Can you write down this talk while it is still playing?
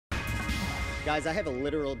Guys, I have a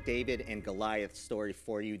literal David and Goliath story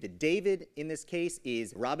for you. The David in this case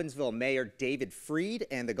is Robbinsville Mayor David Fried,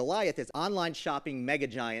 and the Goliath is online shopping mega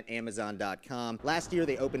giant Amazon.com. Last year,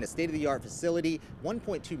 they opened a state-of-the-art facility,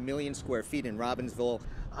 1.2 million square feet in Robbinsville.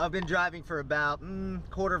 I've been driving for about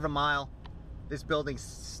quarter of a mile. This building's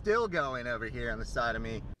still going over here on the side of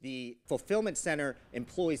me. The fulfillment center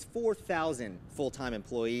employs 4,000 full-time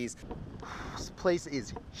employees. This place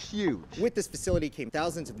is huge. With this facility came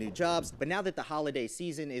thousands of new jobs, but now that the holiday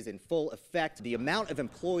season is in full effect, the amount of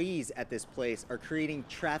employees at this place are creating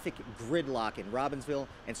traffic gridlock in Robbinsville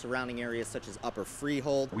and surrounding areas such as Upper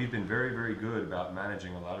Freehold. We've been very, very good about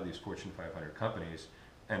managing a lot of these Fortune 500 companies.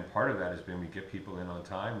 And part of that has been we get people in on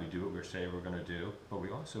time, we do what we say we're going to do, but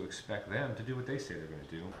we also expect them to do what they say they're going to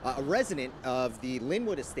do. A resident of the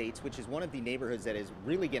Linwood Estates, which is one of the neighborhoods that is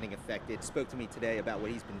really getting affected, spoke to me today about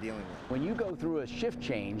what he's been dealing with. When you go through a shift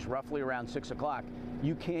change, roughly around 6 o'clock,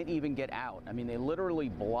 you can't even get out. I mean, they literally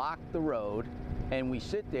block the road, and we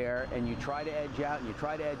sit there and you try to edge out and you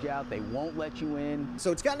try to edge out, they won't let you in.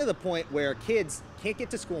 So it's gotten to the point where kids can't get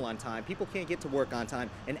to school on time, people can't get to work on time,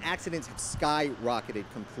 and accidents have skyrocketed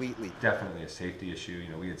completely. Definitely a safety issue. You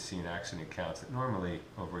know, we had seen accident counts that normally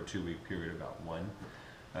over a 2-week period about 1.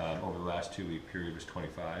 Over the last 2-week period was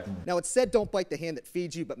 25. Now it's said don't bite the hand that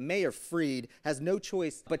feeds you, but Mayor Fried has no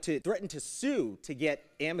choice but to threaten to sue to get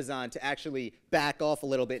Amazon to actually back off a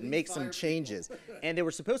little bit and make some changes. And they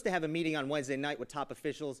were supposed to have a meeting on Wednesday night with top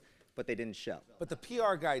officials, but they didn't show. But the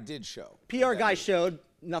PR guy did show. PR guy showed,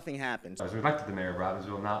 nothing happened. I was elected the mayor of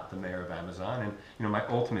Robbinsville, not the mayor of Amazon, and you know my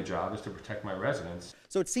ultimate job is to protect my residents.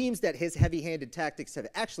 So it seems that his heavy-handed tactics have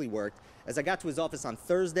actually worked. As I got to his office on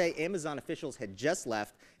Thursday, Amazon officials had just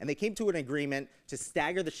left, and they came to an agreement to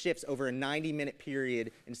stagger the shifts over a 90-minute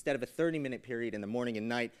period instead of a 30-minute period in the morning and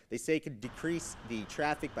night. They say it could decrease the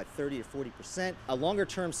traffic by 30 to 40%. A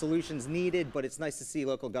longer-term solution's needed, but it's nice to see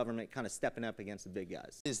local government kind of stepping up against the big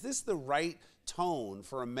guys. Is this the right tone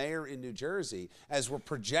for a mayor in New Jersey as we're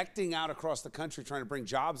projecting out across the country trying to bring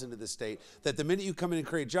jobs into the state, that the minute you come in and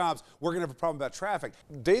create jobs, we're going to have a problem about traffic?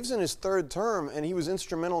 Dave's in his 3rd term, and he was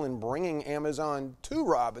instrumental in bringing Amazon to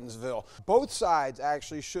Robbinsville. Both sides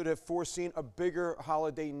actually should have foreseen a bigger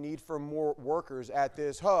holiday need for more workers at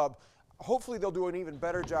this hub. Hopefully they'll do an even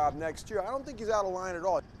better job next year. I don't think he's out of line at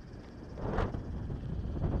all.